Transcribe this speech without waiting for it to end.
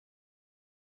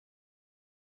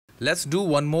Let's do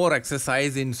one more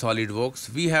exercise in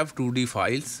SolidWorks. We have 2D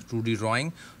files, 2D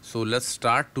drawing. So let's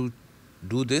start to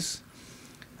do this.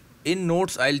 In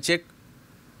notes, I'll check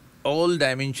all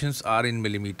dimensions are in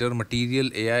millimeter. Material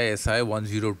AISI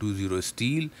 1020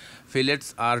 steel.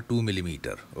 Fillets are 2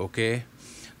 millimeter. Okay.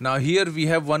 Now here we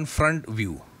have one front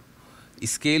view.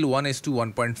 Scale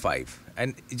 1:1.5.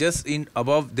 And just in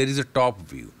above there is a top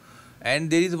view.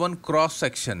 And there is one cross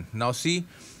section. Now see,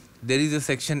 there is a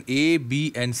section A,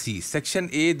 B and C. Section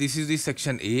A, this is the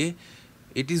section A.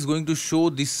 It is going to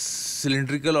show this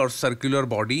cylindrical or circular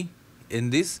body. In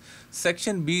this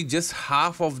section B, just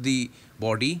half of the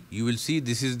body. You will see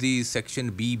this is the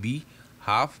section BB,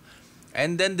 half.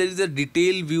 And then there is a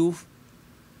detail view.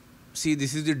 See,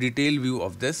 this is the detail view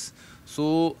of this.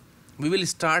 So we will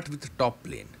start with the top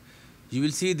plane. You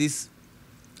will see this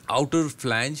outer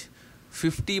flange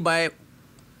 50 by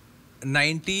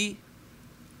 90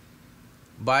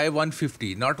 by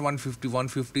 150, not 150,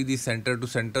 150 the center to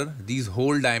center, these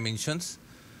whole dimensions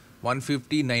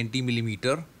 150, 90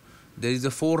 millimeter. There is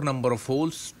a 4 number of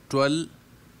holes, 12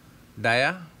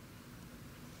 dia,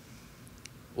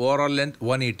 overall length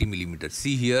 180 millimeter.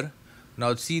 See here,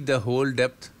 now see the hole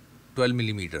depth 12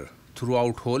 millimeter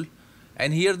throughout hole,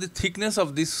 and here the thickness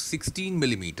of this 16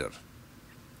 millimeter.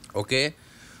 Okay,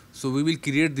 so we will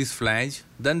create this flange.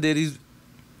 Then there is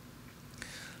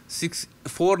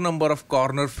 4 number of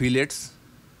corner fillets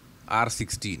are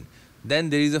 16. Then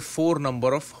there is a 4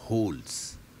 number of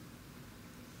holes.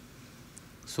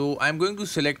 So I'm going to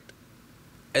select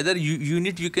either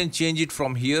unit. You can change it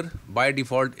from here. By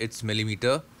default it's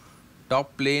millimeter.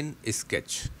 Top plane is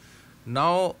sketch.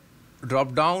 Now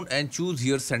drop down and choose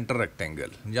here center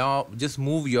rectangle. Now just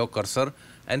move your cursor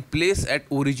and place at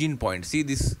origin point. See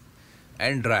this,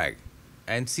 and drag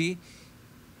and see,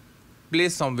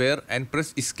 place somewhere and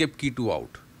press escape key to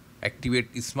out.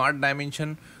 Activate smart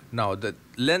dimension. Now the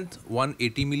length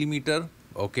 180 millimeter.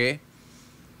 Okay.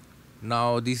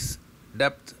 Now this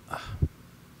depth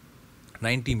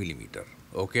 90 millimeter.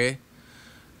 Okay.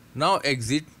 Now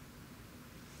exit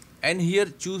and here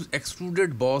choose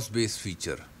extruded boss base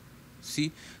feature.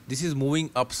 See, this is moving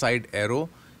upside arrow.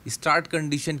 Start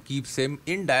condition keep same.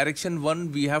 In direction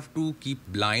 1 we have to keep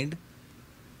blind.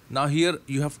 Now here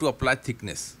you have to apply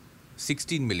thickness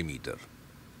 16 millimeter.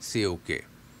 Say okay.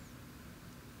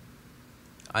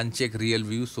 Uncheck real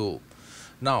view. So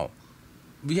now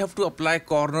we have to apply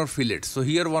corner fillets. So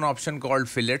here one option called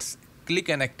fillets. Click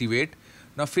and activate.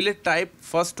 Now fillet type,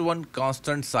 first one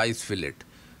constant size fillet.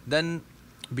 Then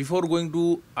before going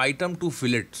to item to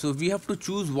fillet, so we have to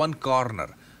choose one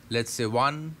corner. Let's say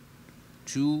 1,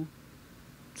 2,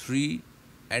 3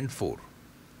 and 4.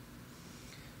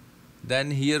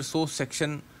 Then here so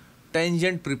section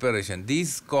tangent preparation.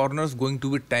 These corners going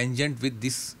to be tangent with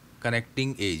this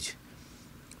connecting edge.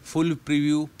 Full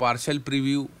preview, partial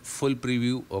preview, full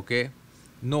preview. Okay,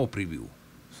 no preview.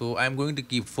 So I am going to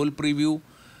keep full preview.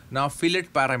 Now fillet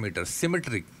parameter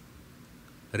symmetric,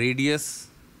 radius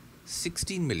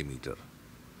 16 millimeter.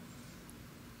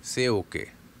 Say okay.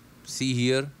 See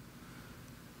here.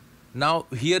 Now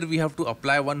here we have to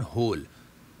apply one hole.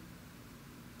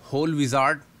 Hole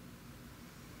wizard.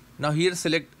 Now here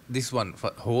select this one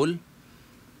for hole.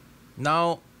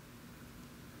 Now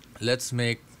let's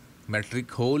make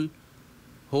metric hole,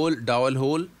 hole, dowel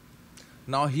hole.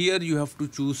 Now here you have to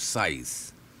choose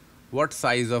size. What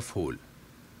size of hole?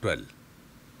 12.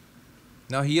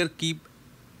 Now here keep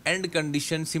end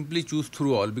condition, simply choose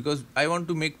through all because I want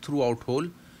to make throughout hole.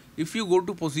 If you go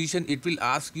to position, it will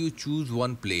ask you choose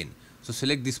one plane. So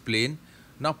select this plane.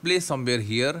 Now place somewhere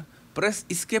here. Press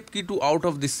escape key to out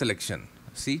of this selection.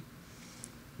 See.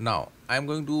 Now I am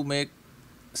going to make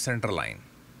center line.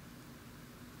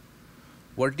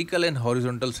 Vertical and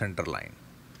horizontal center line.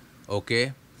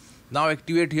 Okay. Now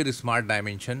activate here smart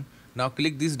dimension. Now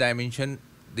click this dimension,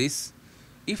 this.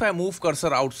 If I move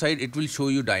cursor outside, it will show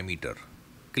you diameter.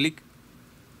 Click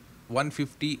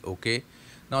 150. Okay.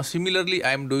 Now similarly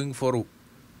I am doing for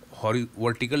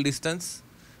vertical distance.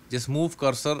 Just move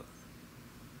cursor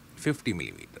 50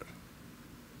 millimeter.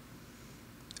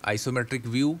 Isometric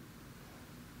view.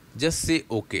 Just say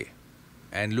okay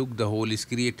and look, the hole is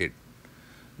created.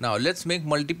 Now let's make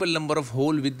multiple number of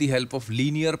hole with the help of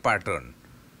linear pattern.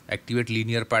 Activate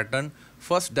linear pattern.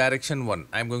 First direction 1.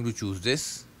 I am going to choose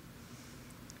this.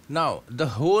 Now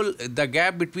the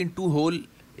gap between two hole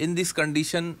in this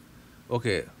condition.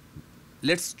 Okay,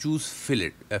 let's choose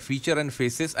fillet, feature and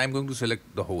faces. I am going to select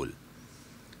the hole.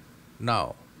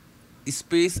 Now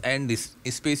space and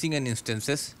spacing and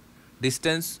instances.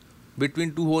 Distance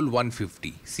between two hole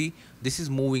 150. See, this is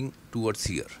moving towards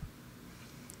here.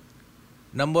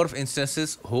 Number of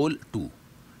instances hole 2.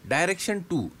 Direction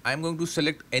 2, I'm going to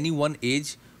select any one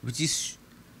edge which is,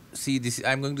 see this,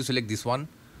 I'm going to select this one,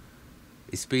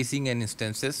 spacing and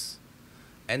instances,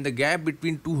 and the gap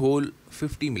between two hole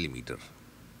 50 millimeter.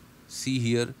 See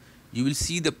here, you will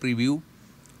see the preview,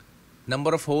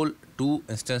 number of hole 2,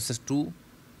 instances 2,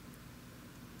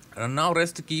 and now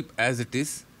rest keep as it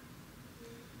is,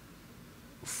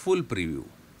 full preview.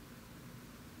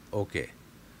 Okay,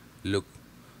 look,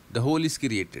 the hole is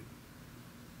created.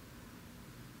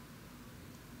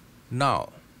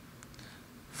 Now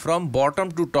from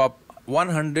bottom to top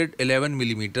 111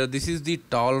 millimeter, this is the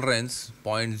tolerance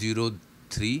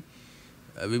 0.03.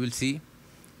 We will see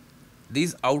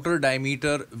this outer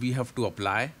diameter we have to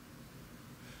apply,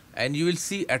 and you will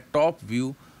see at top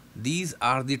view these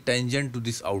are the tangent to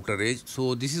this outer edge,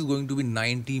 so this is going to be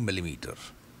 90 millimeter.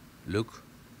 Look,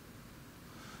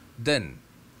 then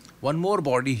one more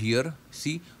body here,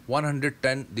 see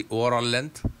 110 the overall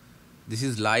length, this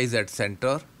is lies at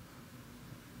center,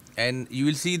 and you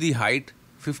will see the height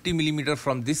 50 millimeter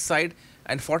from this side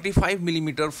and 45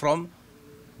 millimeter from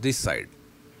this side,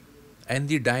 and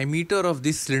the diameter of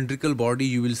this cylindrical body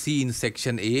you will see in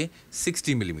section A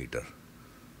 60 millimeter.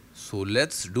 So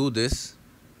let's do this.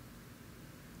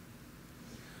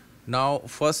 Now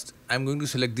first I'm going to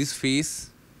select this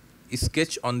face,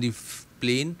 sketch on the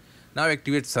plane. Now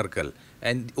activate circle,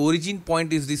 and origin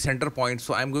point is the center point,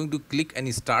 so I'm going to click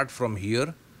and start from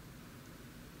here.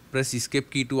 Press escape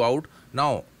key to out.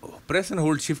 Now press and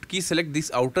hold shift key, select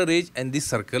this outer edge and this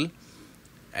circle,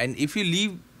 and if you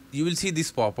leave you will see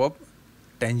this pop up,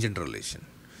 tangent relation.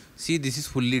 See, this is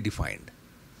fully defined.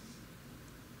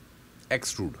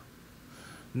 Extrude.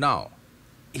 Now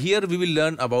here we will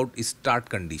learn about start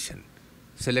condition.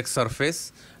 Select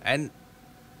surface and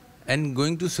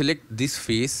going to select this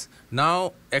face.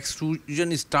 Now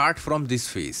extrusion start from this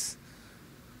face,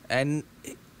 and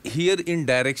here in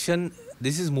direction,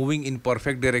 this is moving in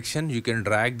perfect direction, you can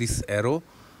drag this arrow.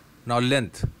 Now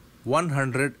length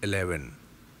 111.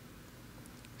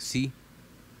 See,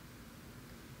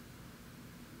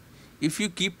 if you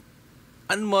keep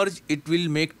unmerge it will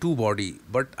make two body,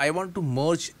 but I want to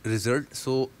merge result,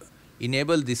 so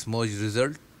enable this merge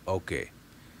result. Okay,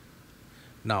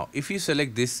 now if you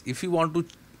select this, if you want to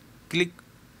click,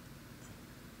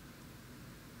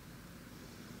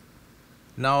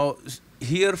 now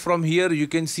here from here you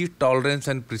can see tolerance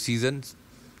and precision,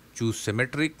 choose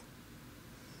symmetric,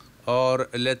 or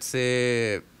let's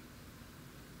say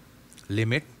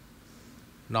limit.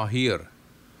 Now here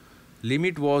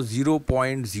limit was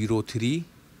 0.03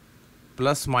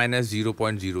 plus minus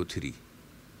 0.03.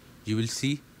 You will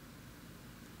see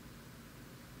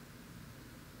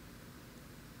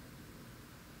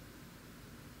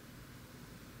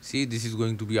this is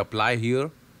going to be apply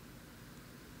here,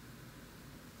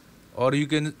 or you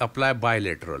can apply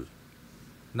bilateral.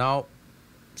 Now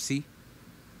see,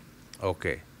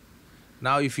 okay,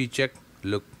 now if you check,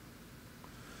 look,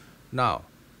 now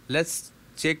let's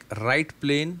check right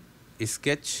plane,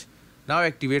 sketch. Now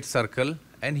activate circle,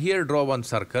 and here draw one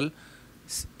circle,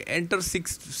 enter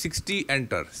 60,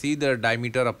 enter, see the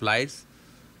diameter applies,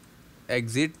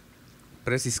 exit,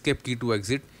 press escape key to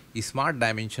exit, smart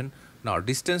dimension. Now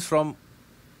distance from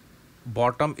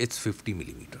bottom, it's 50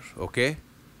 millimeter. Okay,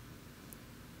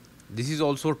 this is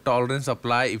also tolerance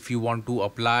apply if you want to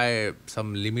apply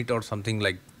some limit or something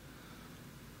like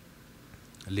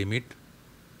limit.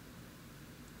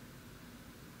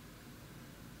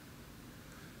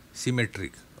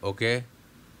 Symmetric, okay,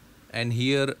 and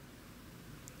here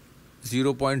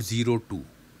 0.02.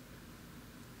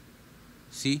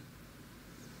 See,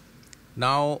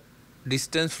 now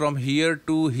distance from here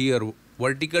to here,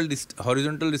 vertical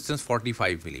horizontal distance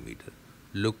 45 millimeter.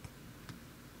 Look,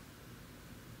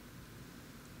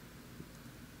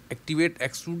 activate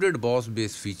extruded boss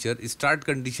base feature, start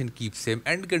condition keep same,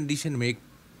 end condition make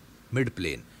mid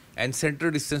plane, and center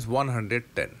distance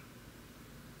 110.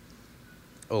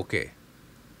 Okay,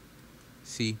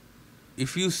 see,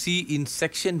 if you see in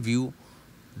section view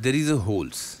there is a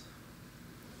holes.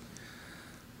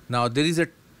 Now there is a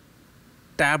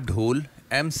tapped hole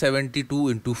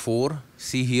M72 into 4,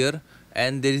 see here,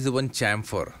 and there is one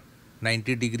chamfer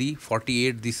 90 degree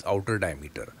 48 this outer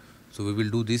diameter. So we will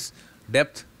do this,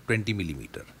 depth 20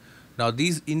 millimeter. Now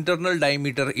these internal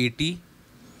diameter 80.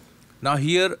 Now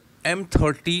here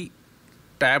M30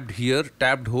 tapped, here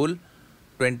tapped hole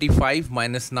 25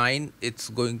 minus 9, it's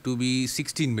going to be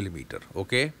 16 millimeter.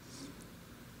 Okay,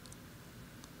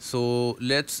 so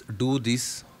let's do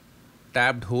this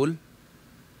tapped hole.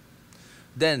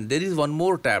 Then there is one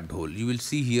more tapped hole, you will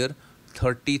see here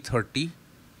 30,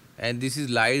 and this is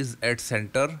lies at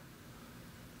center,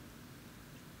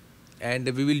 and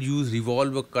we will use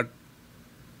revolve cut.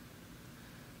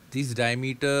 This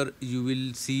diameter you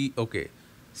will see, okay,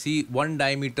 see one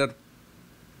diameter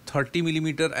 30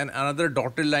 millimeter and another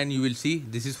dotted line you will see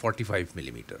this is 45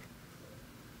 millimeter.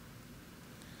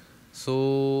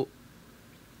 So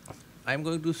I'm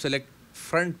going to select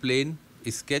front plane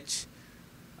sketch,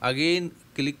 again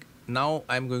click. Now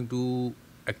I'm going to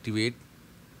activate,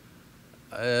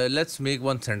 let's make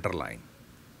one center line.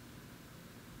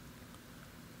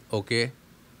 Okay,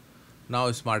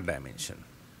 now smart dimension.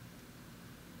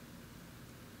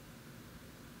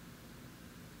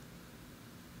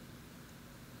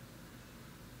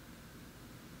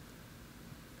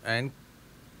 And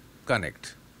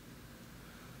connect.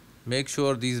 Make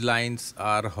sure these lines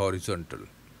are horizontal.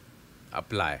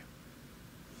 Apply.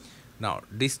 Now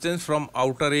distance from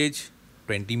outer edge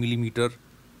 20 millimeter,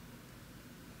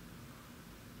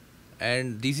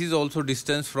 and this is also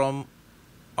distance from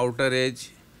outer edge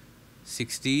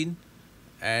 16,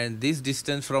 and this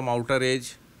distance from outer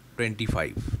edge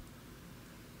 25.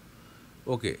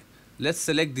 Okay, let's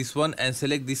select this one and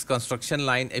select this construction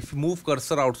line. If you move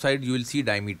cursor outside you will see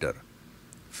diameter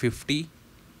 50.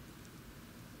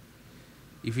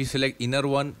 If you select inner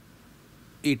one,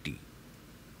 80.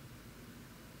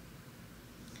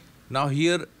 Now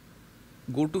here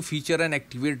go to feature and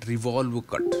activate revolve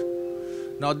cut.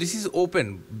 Now this is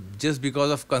open just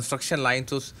because of construction line,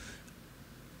 so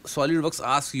SolidWorks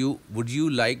asks you, would you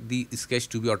like the sketch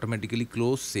to be automatically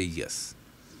closed? Say yes.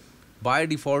 By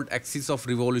default, axis of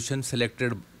revolution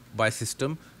selected by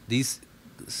system, this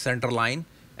center line,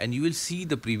 and you will see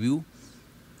the preview.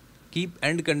 Keep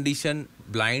end condition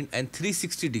blind and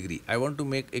 360 degree. I want to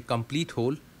make a complete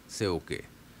hole. Say okay.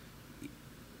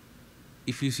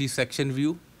 If you see section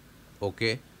view,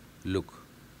 okay, look.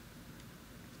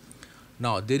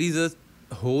 Now there is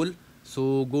a hole,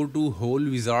 so go to hole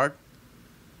wizard,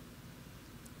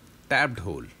 tapped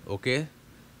hole. Okay.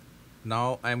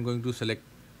 Now I am going to select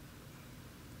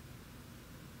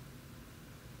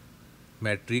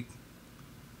metric,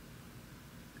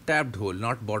 tapped hole,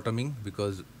 not bottoming,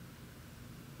 because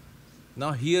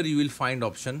now here you will find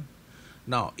option.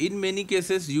 Now in many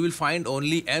cases you will find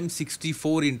only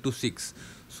M64 into 6.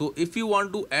 So if you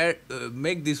want to add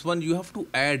make this one, you have to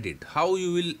add it. How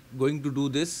you will going to do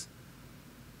this?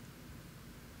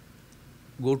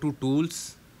 Go to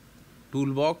tools,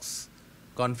 toolbox,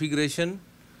 configuration,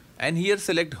 and here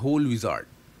select hole wizard.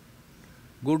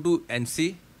 Go to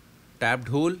NC, tapped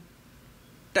hole,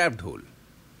 tapped hole.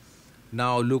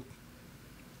 Now look,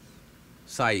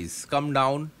 size, come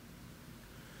down.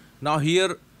 Now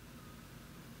here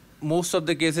most of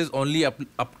the cases only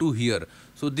up to here.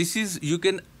 So this is, you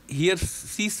can here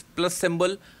see plus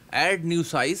symbol, add new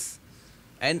size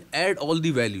and add all the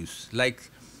values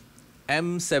like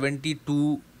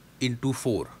M72 into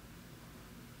 4,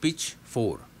 pitch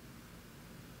 4,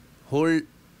 hole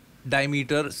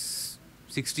diameter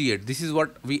 68. This is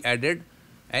what we added,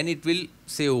 and it will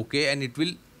say okay and it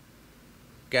will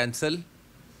cancel.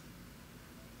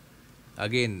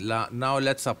 Again, now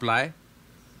let's apply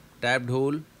tapped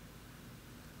hole,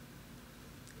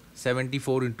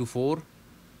 74 into 4,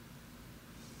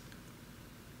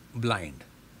 blind.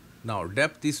 Now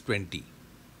depth is 20.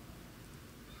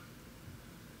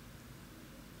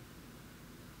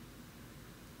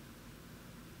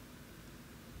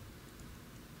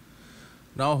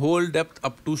 Now hole depth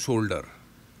up to shoulder.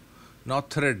 Now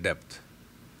thread depth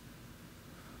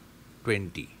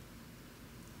 20.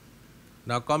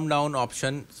 Now come down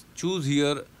option, choose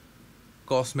here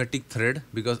cosmetic thread,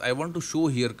 because I want to show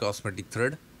here cosmetic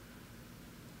thread.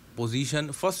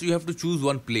 Position, first you have to choose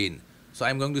one plane. So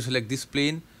I'm going to select this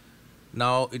plane.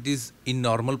 Now it is in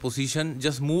normal position.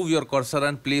 Just move your cursor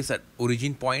and place at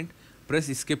origin point. Press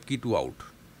escape key to out.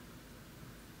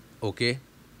 Okay.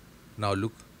 Now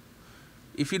look.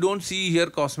 If you don't see here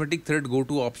cosmetic thread, go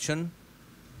to option,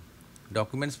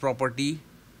 documents property,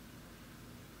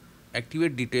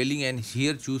 activate detailing, and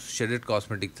here choose shaded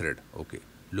cosmetic thread. Okay,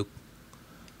 look.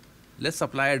 Let's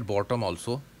apply at bottom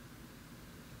also.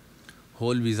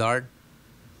 Hole wizard,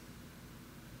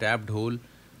 tapped hole.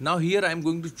 Now here I am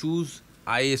going to choose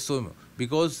ISO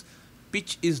because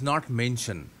pitch is not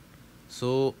mentioned.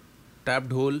 So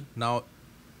tapped hole, now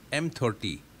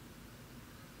M30.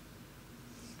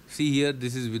 See here,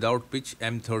 this is without pitch,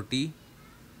 M30.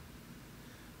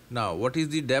 Now what is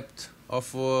the depth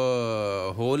of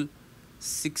hole?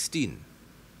 16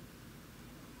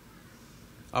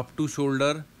 up to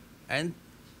shoulder, and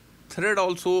thread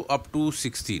also up to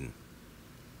 16.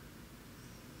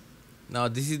 Now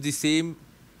this is the same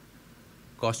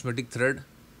cosmetic thread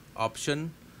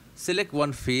option. Select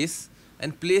one face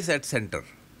and place at center.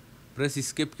 Press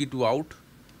escape key to out,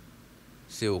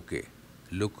 say OK.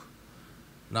 Look,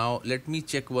 now let me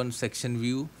check one section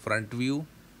view, front view,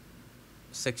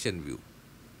 section view.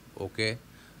 Okay,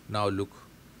 now look,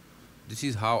 this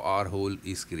is how our hole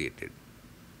is created.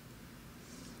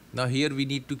 Now here we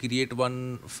need to create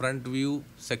one front view,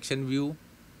 section view.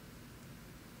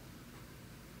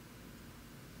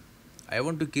 I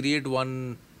want to create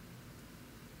one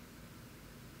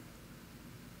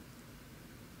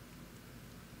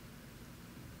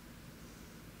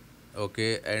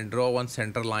okay, and draw one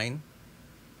center line.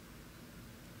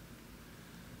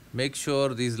 Make sure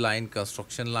this line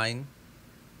construction line.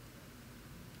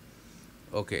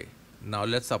 Okay, now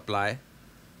let's apply.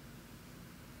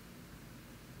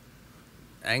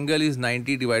 Angle is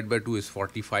 90 divided by 2 is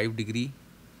 45 degree.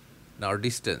 Now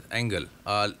distance, angle,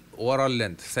 overall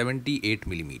length 78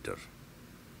 millimeter.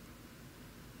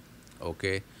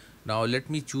 Okay, now let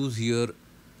me choose here.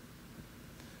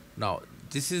 Now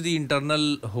this is the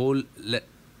internal hole.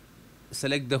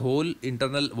 Select the hole,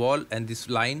 internal wall, and this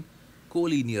line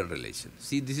collinear relation.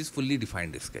 See, this is fully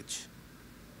defined sketch.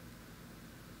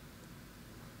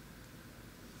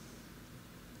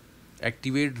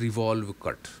 Activate revolve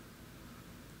cut.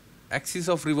 Axis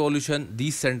of revolution,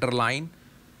 this center line,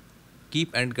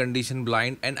 keep end condition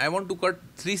blind, and I want to cut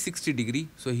 360 degree.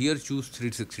 So here choose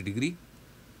 360 degree,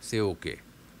 say OK.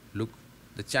 Look,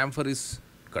 the chamfer is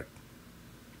cut.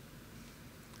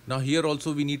 Now here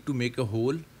also we need to make a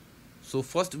hole. So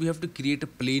first we have to create a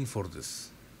plane for this.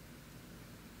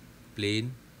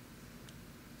 Plane,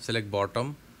 select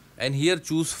bottom, and here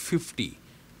choose 50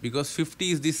 because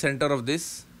 50 is the center of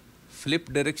this. Flip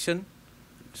direction,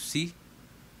 see.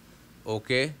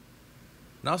 Okay,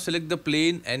 now select the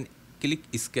plane and click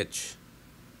sketch.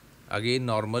 Again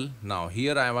normal. Now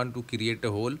here I want to create a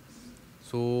hole.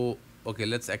 So okay,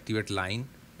 let's activate line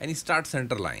and start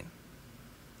center line.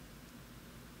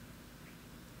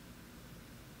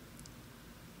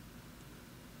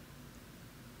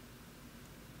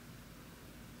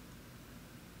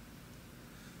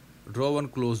 Draw one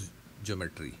closed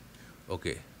geometry.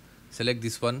 Okay, select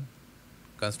this one,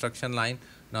 construction line.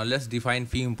 Now let's define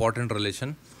few important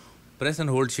relation. Press and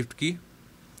hold shift key.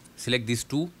 Select these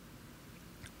two.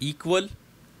 Equal,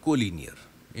 collinear.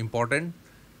 Important.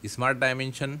 Smart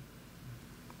dimension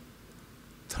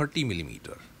 30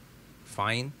 millimeter.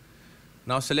 Fine.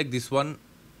 Now select this one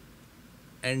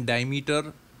and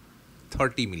diameter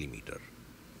 30 millimeter.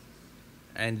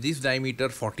 And this diameter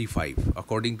 45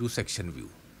 according to section view.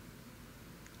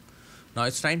 Now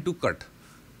it's time to cut.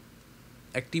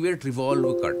 Activate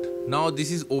revolve cut. Now this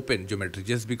is open geometry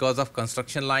just because of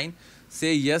construction line.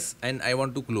 Say yes and I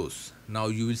want to close. Now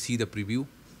you will see the preview.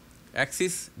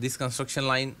 Axis, this construction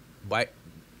line by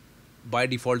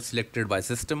default selected by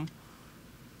system.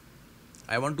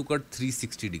 I want to cut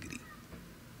 360 degree.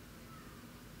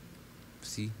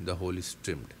 See, the hole is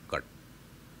trimmed, cut.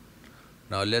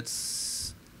 Now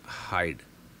let's hide.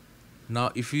 Now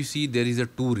if you see, there is a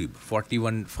two rib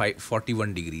 41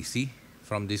 degree. See,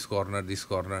 from this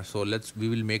corner, so we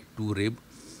will make two rib,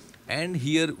 and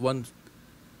here one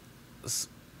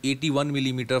 81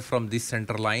 millimeter from this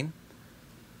center line,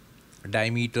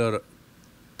 diameter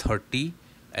 30,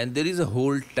 and there is a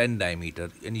hole 10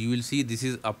 diameter, and you will see this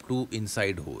is up to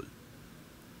inside hole.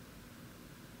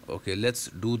 Okay, let's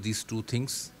do these two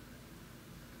things.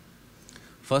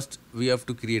 First we have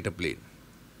to create a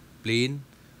plane.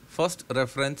 First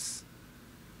reference,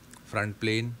 front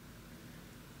plane,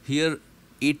 here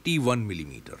 81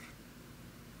 millimeter.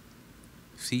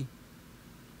 See,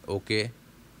 okay.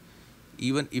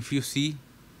 Even if you see,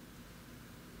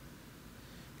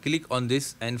 click on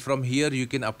this, and from here you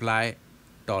can apply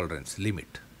tolerance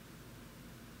limit,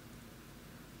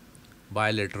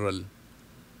 bilateral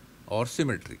or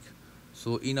symmetric.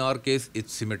 So in our case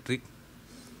it's symmetric,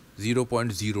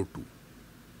 0.02.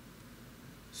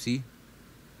 See,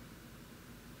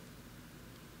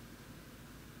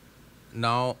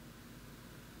 now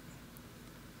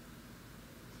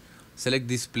select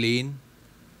this plane,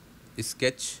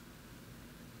 sketch,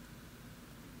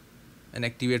 and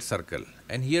activate circle,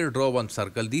 and here draw one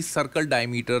circle. This circle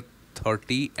diameter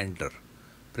 30, enter.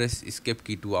 Press escape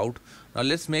key to out. Now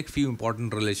let's make few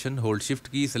important relation. Hold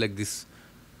shift key, select this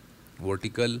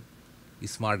vertical,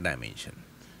 smart dimension,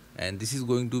 and this is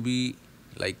going to be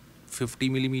like 50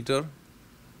 millimeter.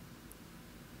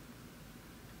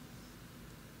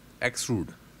 Extrude.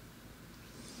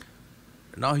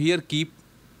 Now here keep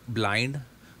blind,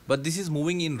 but this is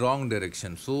moving in wrong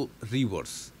direction, so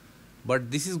reverse. But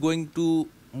this is going to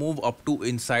move up to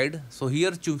inside, so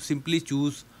here simply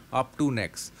choose up to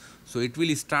next. So it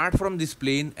will start from this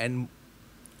plane and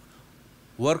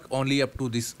work only up to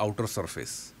this outer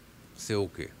surface. Say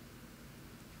OK.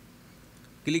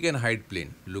 Click and hide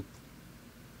plane. Look.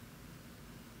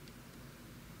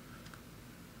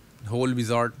 Hole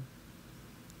wizard.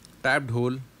 Tapped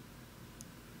hole.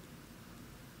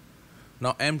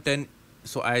 Now M10.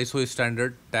 So ISO is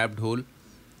standard. Tapped hole.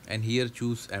 And here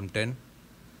choose M10.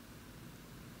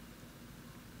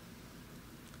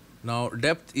 Now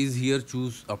depth is here,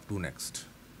 choose up to next.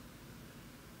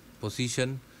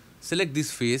 Position, select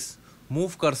this face,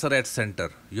 move cursor at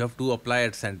center. You have to apply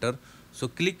at center. So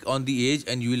click on the edge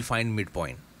and you will find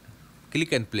midpoint.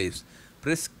 Click and place.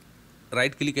 Press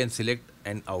right click and select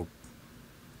and out.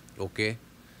 Okay.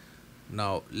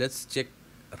 Now let's check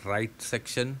right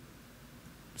section.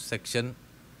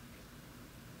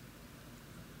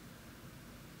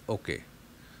 Okay.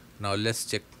 Now let's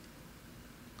check.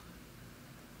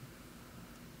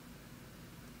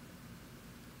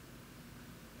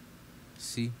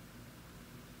 See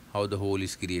how the hole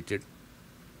is created.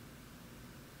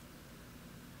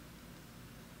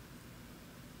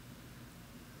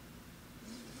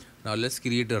 Now let's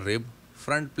create a rib.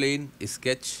 Front plane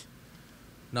sketch.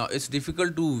 Now it's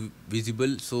difficult to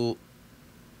visible, so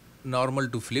normal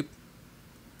to flip.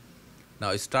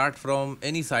 Now start from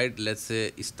any side. Let's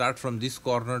say start from this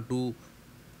corner to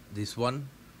this one.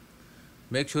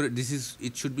 Make sure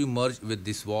it should be merged with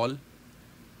this wall.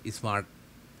 Smart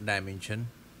dimension.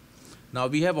 Now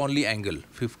we have only angle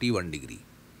 51 degree.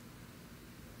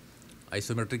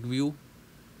 Isometric view.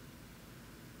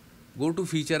 Go to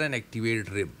feature and activate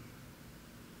rib.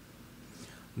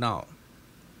 Now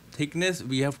thickness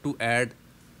we have to add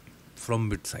from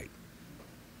mid side.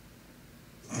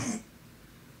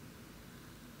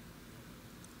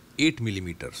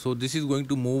 $8mm. So this is going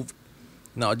to move.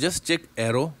 Now just check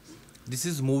arrow. This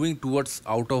is moving towards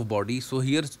out of body. So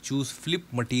here choose flip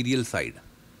material side.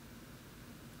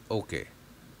 Okay.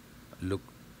 Look.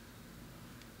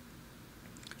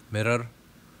 Mirror.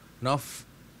 Now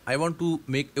I want to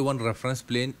make a one reference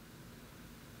plane.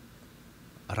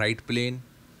 Right plane.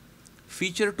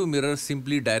 Feature to mirror,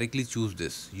 simply directly choose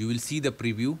this. You will see the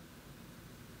preview.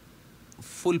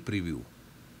 Full preview.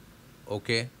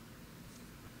 Okay.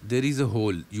 There is a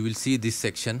hole. You will see this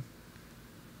section.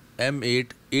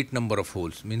 M8, 8 number of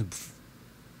holes, means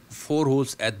 4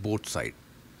 holes at both sides.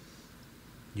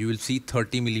 You will see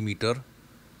 30mm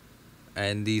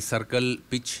and the circle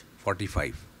pitch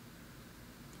 45.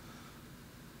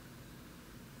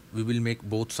 We will make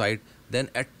both sides. Then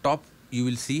at top you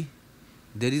will see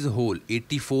there is a hole,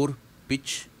 84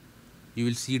 pitch. You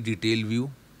will see detail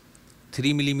view.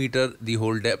 3mm the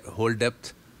hole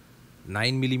depth,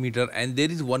 9mm, and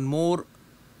there is one more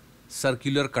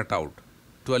circular cutout,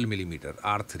 12mm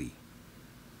R3.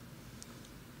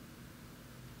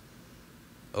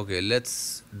 Okay,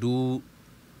 let's do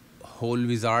hole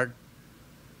wizard.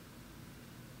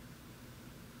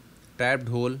 Tapped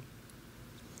hole.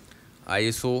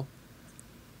 ISO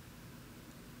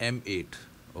M8.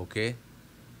 Okay.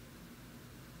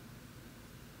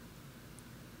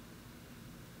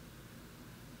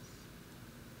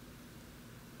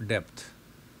 Depth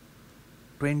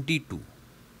 22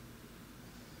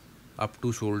 up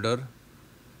to shoulder,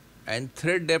 and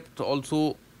thread depth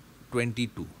also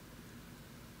 22.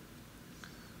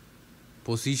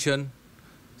 Position,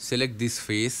 select this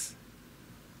face.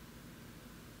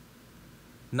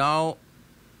 Now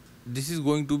this is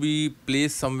going to be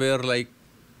placed somewhere like,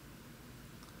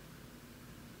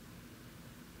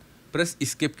 press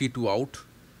escape key to out,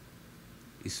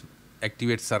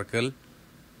 activate circle,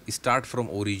 start from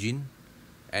origin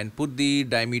and put the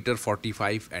diameter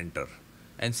 45, enter,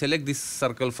 and select this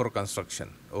circle for construction.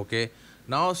 Okay.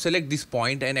 Now select this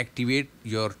point and activate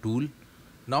your tool.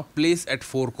 Now place at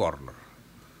 4 corner.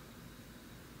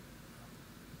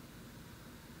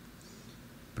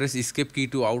 Press escape key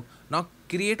to out. Now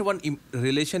create one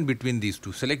relation between these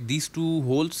two. Select these two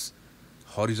holes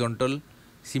horizontal.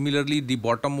 Similarly the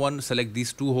bottom one, select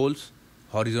these two holes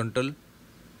horizontal.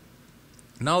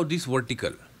 Now this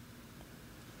vertical.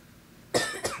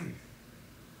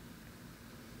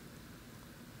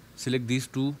 Select these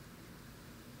two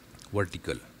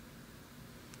vertical.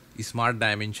 Smart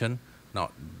dimension.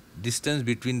 Now distance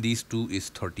between these two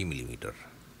is 30mm.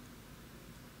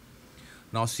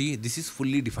 Now see, this is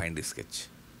fully defined sketch.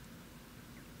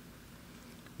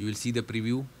 You will see the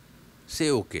preview. Say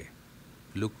OK.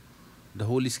 Look, the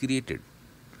hole is created.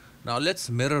 Now let's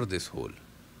mirror this hole.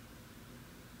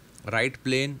 Right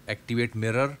plane, activate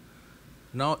mirror.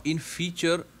 Now in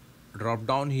feature, drop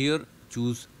down here,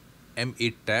 choose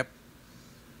M8 tap.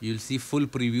 You will see full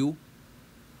preview.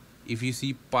 If you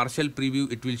see partial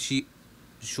preview, it will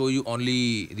show you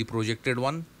only the projected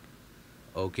one.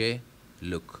 Okay,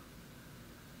 look.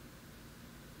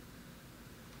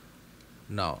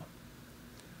 Now,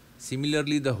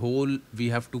 similarly, the hole we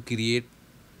have to create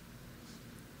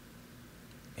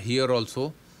here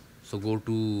also. So go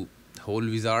to hole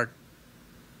wizard.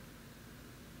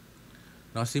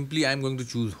 Now simply I am going to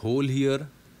choose hole here.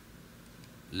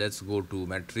 Let's go to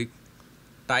metric,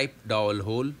 type dowel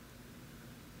hole.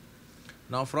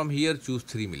 Now from here choose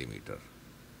 3 millimeter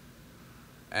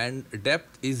and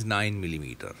depth is 9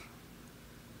 millimeter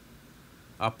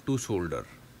up to shoulder.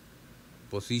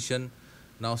 Position,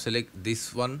 now select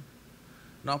this one.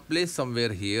 Now place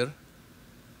somewhere here.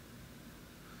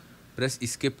 Press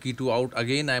escape key to out.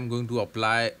 Again I am going to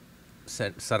apply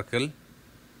circle.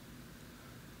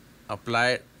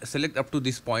 Apply, select up to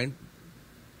this point.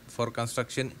 For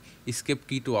construction, escape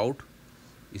key to out.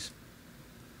 Is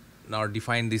now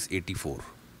define this 84.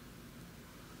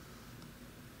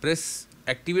 Press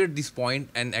activate this point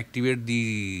and activate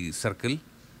the circle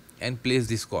and place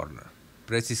this corner.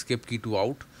 Press escape key to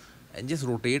out and just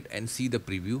rotate and see the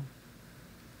preview.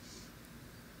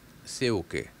 Say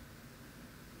OK.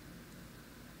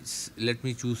 Let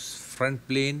me choose front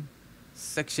plane,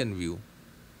 section view.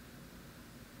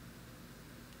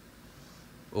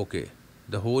 Okay,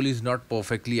 the hole is not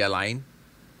perfectly aligned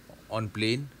on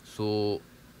plane, so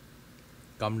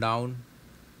come down.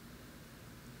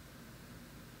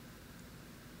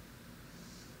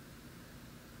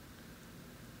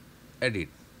 Edit.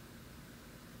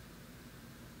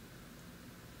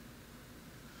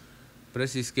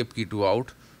 Press escape key to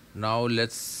out. Now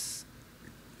let's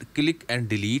click and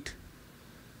delete.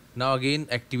 Now again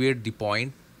activate the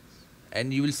point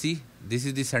and you will see this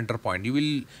is the center point. You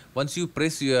will, once you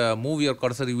press move your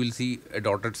cursor, you will see a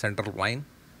dotted center line.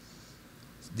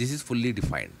 This is fully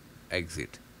defined.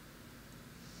 Exit.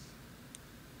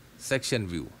 Section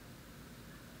view,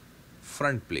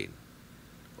 front plane.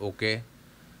 Okay,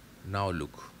 now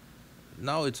look,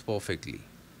 now it's perfectly.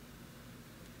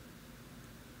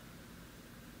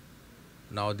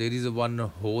 Now there is a one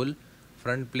hole,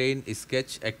 front plane,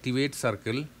 sketch, activate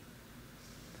circle.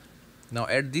 Now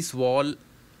at this wall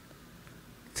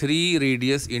 3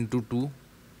 radius into 2,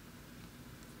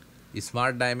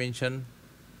 smart dimension,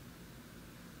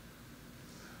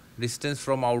 distance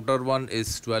from outer one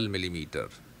is 12 millimeter.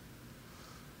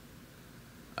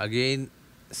 Again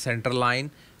center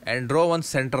line and draw one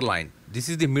center line. This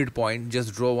is the midpoint,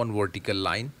 just draw one vertical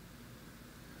line.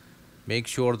 Make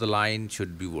sure the line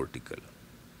should be vertical.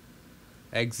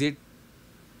 Exit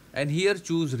and here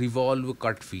choose revolve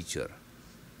cut feature.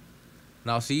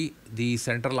 Now see the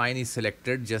center line is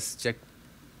selected, just check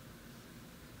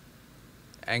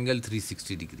angle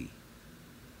 360 degree.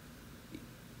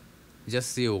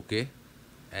 Just say OK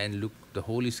and look, the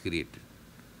hole is created,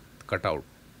 cut out.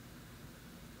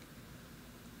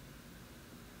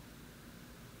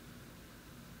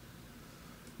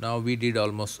 Now we did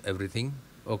almost everything.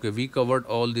 Okay, we covered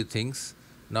all the things.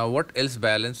 Now what else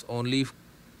balance? Only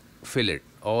fillet.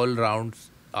 All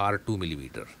rounds are 2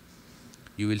 millimeter.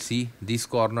 You will see this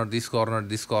corner, this corner,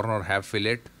 this corner have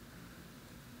fillet.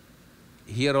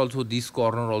 Here also this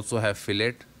corner also have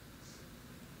fillet.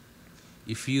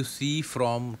 If you see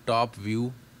from top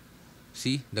view,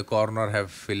 see the corner have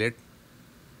fillet.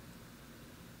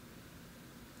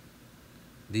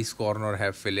 This corner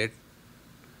have fillet.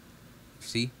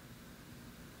 See.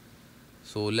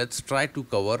 So let's try to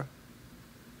cover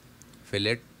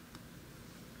fillet.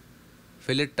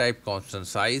 Fillet type constant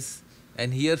size.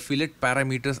 And here fillet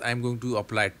parameters I am going to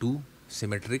apply 2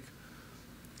 symmetric.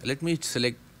 Let me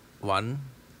select 1,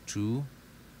 2.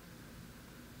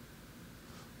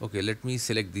 Okay, let me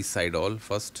select this side all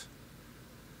first.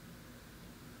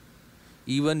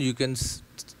 Even you can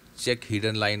check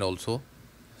hidden line also.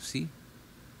 See.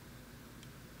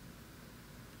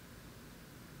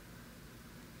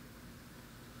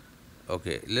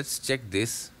 Okay, let's check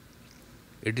this.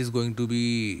 It is going to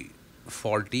be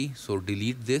faulty, so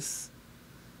delete this.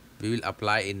 We will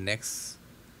apply in next.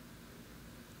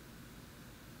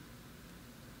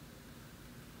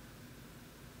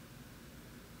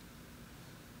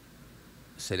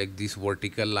 Select these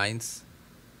vertical lines.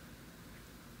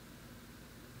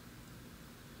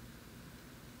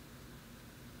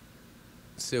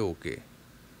 Say OK.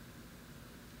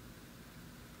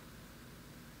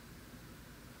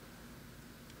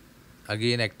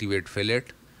 Again activate fillet,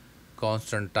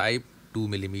 constant type 2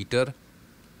 millimeter.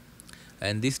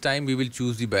 And this time we will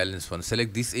choose the balanced one.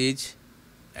 Select this edge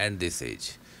and this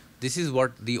edge. This is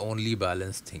what the only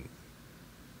balanced thing.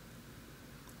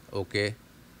 Okay.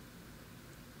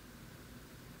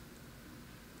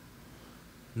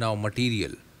 Now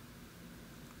material.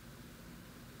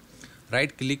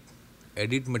 Right click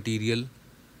edit material,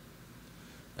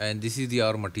 and this is the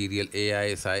our material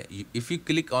AISI. If you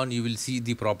click on, you will see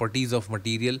the properties of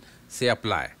material. Say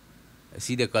apply.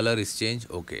 See the color is changed.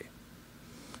 Okay.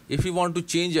 If you want to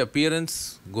change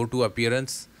appearance, go to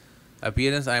appearance.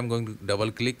 Appearance, I am going to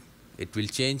double click. It will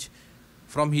change.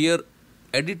 From here,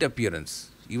 edit appearance.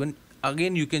 Even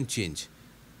again you can change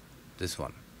this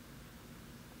one.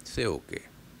 Say okay.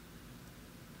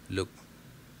 Look.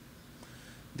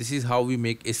 This is how we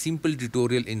make a simple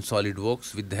tutorial in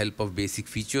SolidWorks with the help of basic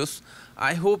features.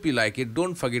 I hope you like it.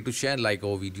 Don't forget to share and like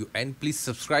our video, and please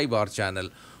subscribe our channel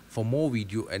for more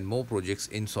video and more projects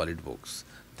in SolidWorks.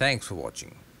 Thanks for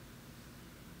watching.